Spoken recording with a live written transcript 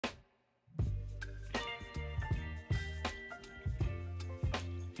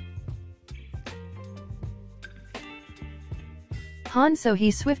Han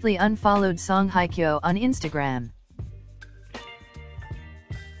So-hee swiftly unfollowed Songhyekyo on Instagram.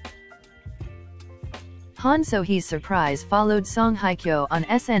 Han So-hee's surprise followed Songhyekyo on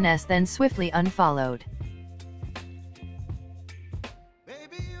SNS, then swiftly unfollowed.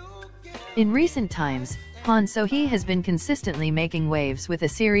 In recent times, Han So-hee has been consistently making waves with a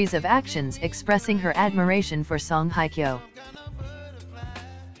series of actions expressing her admiration for Songhyekyo.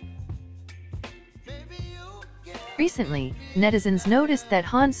 Recently, netizens noticed that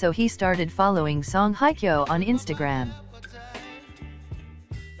Han So-hee started following Songhyekyo on Instagram.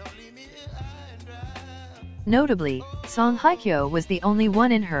 Notably, Songhyekyo was the only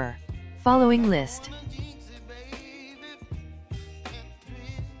one in her following list.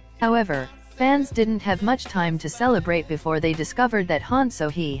 However, fans didn't have much time to celebrate before they discovered that Han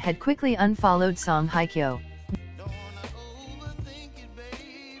So-hee had quickly unfollowed Songhyekyo.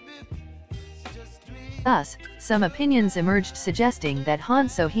 Thus, some opinions emerged suggesting that Han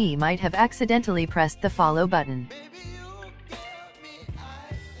So-hee might have accidentally pressed the follow button.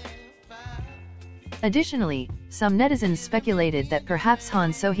 Additionally, some netizens speculated that perhaps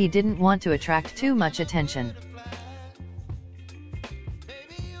Han So-hee didn't want to attract too much attention,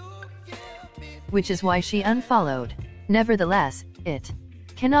 which is why she unfollowed. Nevertheless, it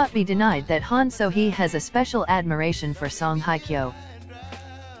cannot be denied that Han So-hee has a special admiration for Songhyekyo,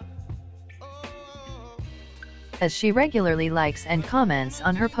 as she regularly likes and comments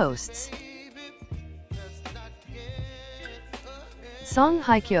on her posts.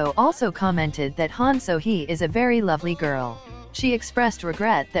 Songhyekyo also commented that Han So-hee is a very lovely girl. She expressed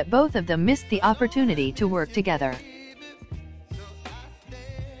regret that both of them missed the opportunity to work together.